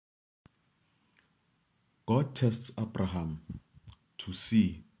God tests Abraham to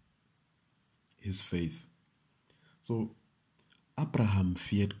see his faith. So Abraham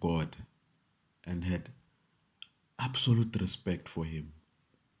feared God and had absolute respect for him.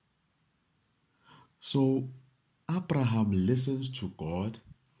 So Abraham listens to God,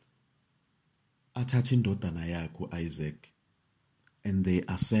 athatha indodana yakhe Isaac, and they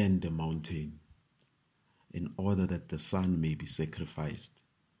ascend the mountain in order that the son may be sacrificed.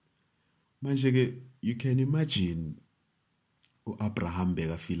 Manje-ke, you can imagine u-Abraham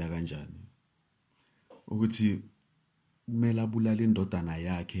bekafila kanjani ukuthi kumele abulale indodana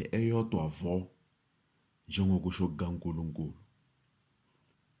yakhe eyodwa vo njengokusho kukaNkulunkulu.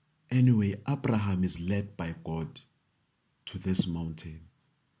 Anyway, Abraham is led by God to this mountain.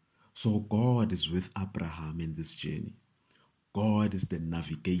 So God is with Abraham in this journey. God is the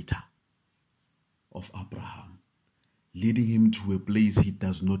navigator of Abraham, leading him to a place he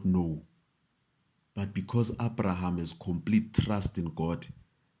does not know. But because Abraham has complete trust in God,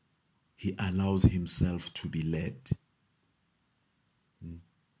 he allows himself to be led.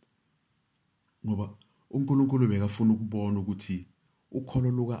 Ngoba uNkulunkulu bekafuna ukubona ukuthi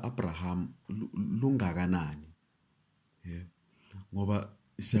ukholo luka-Abraham lungakanani. Ngoba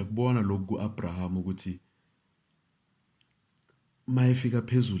siyakubona lokhu ku-Abraham ukuthi mayefika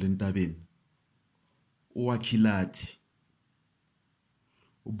phezulu entabeni uwakhilathi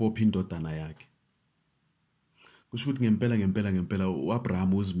ubopha indodana yakhe. Kusho ukuthi ngempela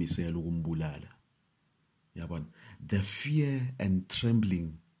u-Abraham uzimisela ukumbulala. Yabona, the fear and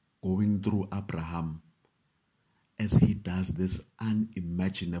trembling going through Abraham as he does this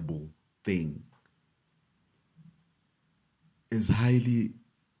unimaginable thing is highly,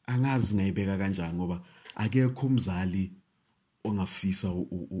 angazi ngayibeka kanjani ngoba akekho umzali ongafisa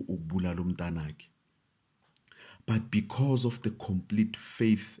ukubulala umntanakhe. But because of the complete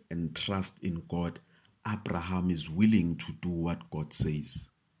faith and trust in God, Abraham is willing to do what God says.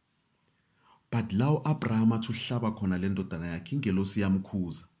 But law Abraham athi uhlaba khona le ndodana yakhe ingelosi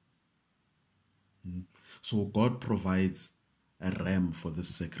yamkhuza. So God provides a ram for this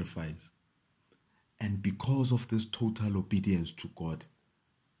sacrifice. And because of this total obedience to God,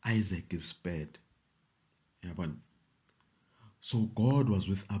 Isaac is spared. So God was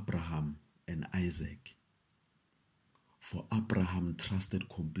with Abraham and Isaac. For Abraham trusted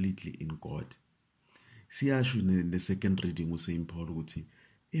completely in God. Siyasho in the second reading uSaint Paul ukuthi,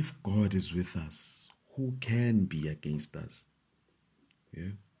 if God is with us, who can be against us?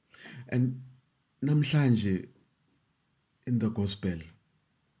 Yeah. And namhlanje in the gospel,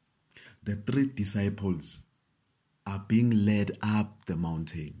 the three disciples are being led up the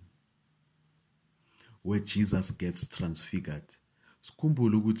mountain where Jesus gets transfigured.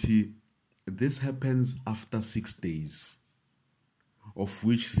 Sikhumbule ukuthi this happens after 6 days, of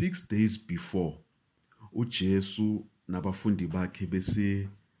which 6 days before uJesu nabafundi bakhe bese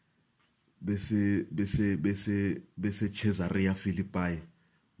Caesarea Philippi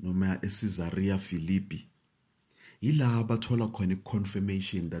noma eCaesarea Philippi. Ila bathola khona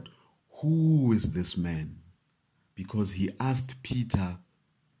confirmation that who is this man? Because he asked Peter,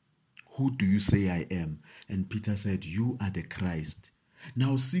 who do you say I am? And Peter said, you are the Christ.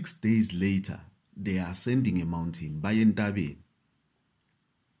 Now 6 days later, they are ascending a mountain by entabeni.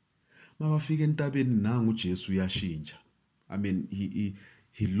 Mabafika entabeni nangu Jesu uyashintsha. I mean,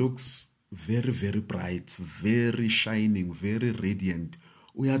 he looks very, very bright, very shining, very radiant.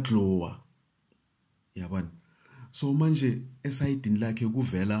 Uyaglowa. Yabona. So manje esayidini lakhe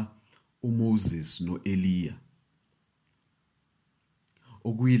kuvela uMoses noEliya.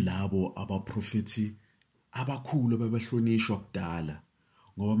 Okuyilabo abaprofeti abakhulu ababehlonishwa kudala.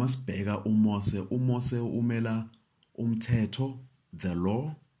 Ngoba masibheka uMose umela umthetho, the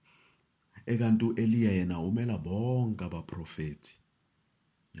law, ekanti uEliya yena umela bonke abaprofeti.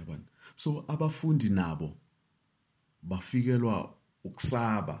 Yabona. So abafundi nabo bafikelwa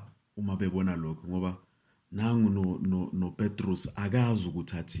ukusaba uma bebona lokho ngoba nangu no Petrus akazi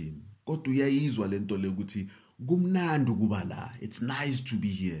ukuthi athini. Kodwa uyayizwa lento le ukuthi kumnandi kuba la. It's nice to be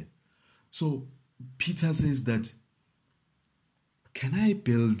here. So Peter says that, can I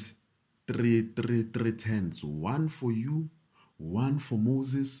build three tents, one for you, one for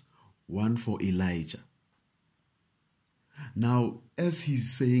Moses, one for Elijah? Now, as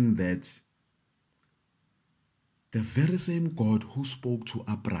he's saying that, the very same God who spoke to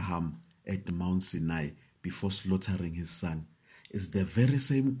Abraham at Mount Sinai before slaughtering his son is the very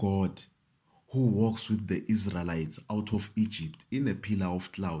same God who walks with the Israelites out of Egypt in a pillar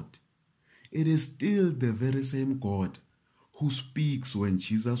of cloud. It is still the very same God who speaks when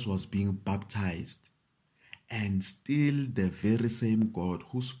Jesus was being baptized And still the very same God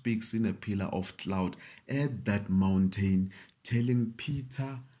who speaks in a pillar of cloud at that mountain, telling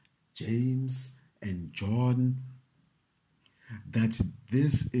Peter, James, and John that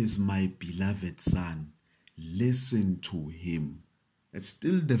this is my beloved son, listen to him. It's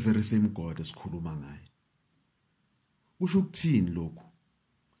still the very same God esikhuluma ngaye. Kusho ukuthini lokhu?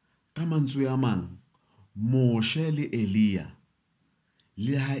 Kamantswe amang, Moshe le Elia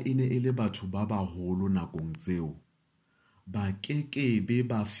le ha ene ele batho ba baholo nakong tseo, ba kekebe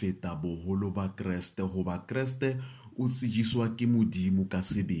ba feta boholo ba Kreste hoba Kreste o tsejiswa ke Modimo ka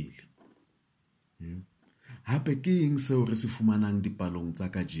sebele. Hape ke eng seo re se fumanang dipalong tsa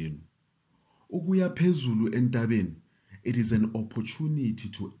kajeno? Ukuya phezulu entabeni, it is an opportunity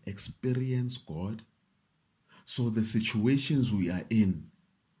to experience God. So the situations we are in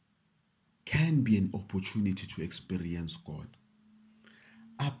can be an opportunity to experience God.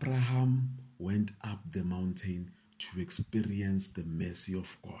 Abraham went up the mountain to experience the mercy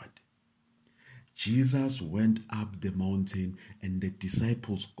of God. Jesus went up the mountain and the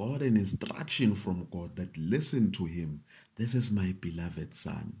disciples got an instruction from God that listen to him. This is my beloved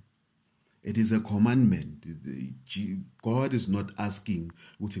son. It is a commandment. God is not asking,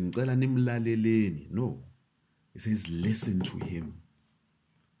 no. He says, listen to him.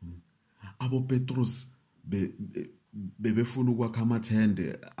 Abo Petrus bebefuna ukwakha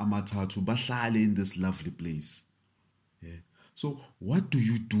amathende amathathu bahlale in this lovely place. Yeah. So what do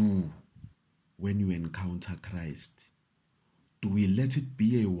you do when you encounter Christ? Do we let it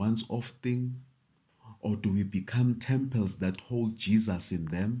be a once-off thing? Or do we become temples that hold Jesus in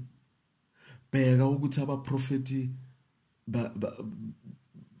them? Bheka ukuthi abaprofeti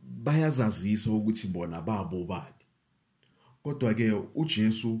bayazazisa ukuthi bona babo bani. Kodwa ke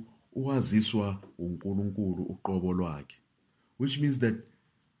uJesu uwaziswa uNkulunkulu uqobo lwakhe, which means that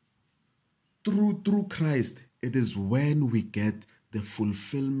through Christ it is when we get the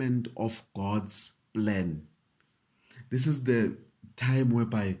fulfillment of God's plan. This is the time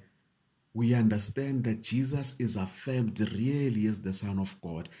whereby we understand that Jesus is affirmed really as the Son of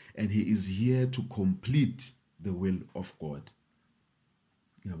God, and he is here to complete the will of God.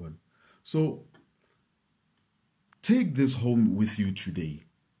 So take this home with you today.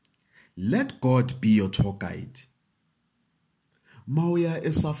 Let God be your tour guide. Mawuya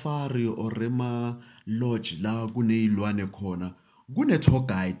esafari or ema lodge la kuneyilwane khona, kune tour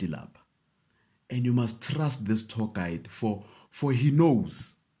guide lapha. And you must trust this tour guide for he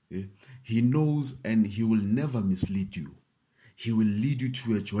knows. He knows and he will never mislead you. He will lead you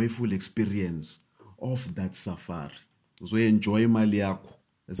to a joyful experience of that safari. So enjoy mali yakho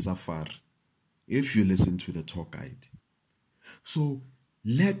safari if you listen to the tour guide. So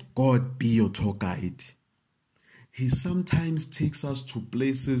let God be your tour guide. He sometimes takes us to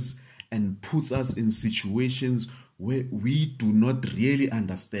places and puts us in situations where we do not really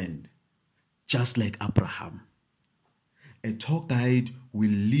understand, just like Abraham. A tour guide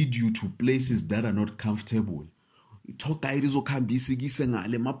will lead you to places that are not comfortable. A tour guide izokhambisa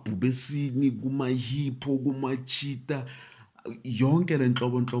ngale mabhubesini kumahipho kumachita yonke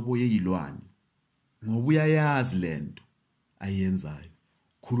lenhlobo yeyilwane. Ngoba uyayazi lento ayenzayo.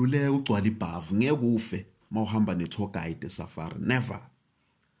 Khululeka ugcwala ibhavu ngeke ufe mawuhamba ne-tour guide esafari, never.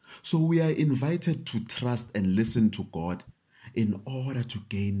 So we are invited to trust and listen to God in order to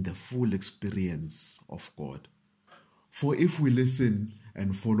gain the full experience of God. For if we listen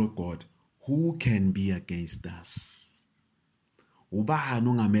and follow God, who can be against us? Ubani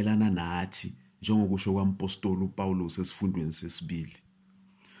ongamelana nathi njengokusho kwaMpostoli uPaulus esifundweni sesibili.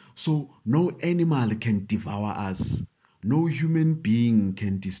 So no animal can devour us. No human being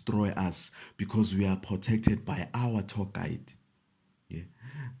can destroy us because we are protected by our tour guide. Yeah.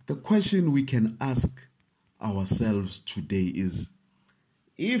 The question we can ask ourselves today is,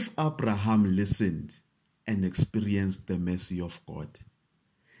 if Abraham listened and experienced the mercy of God,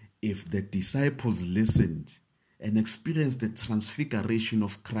 if the disciples listened and experienced the transfiguration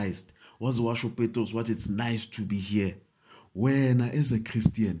of Christ, was Petros, what it's nice to be here. When as a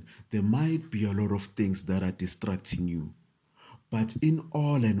Christian, there might be a lot of things that are distracting you. But in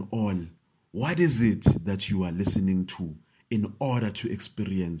all and all, what is it that you are listening to in order to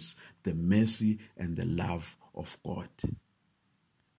experience the mercy and the love of God?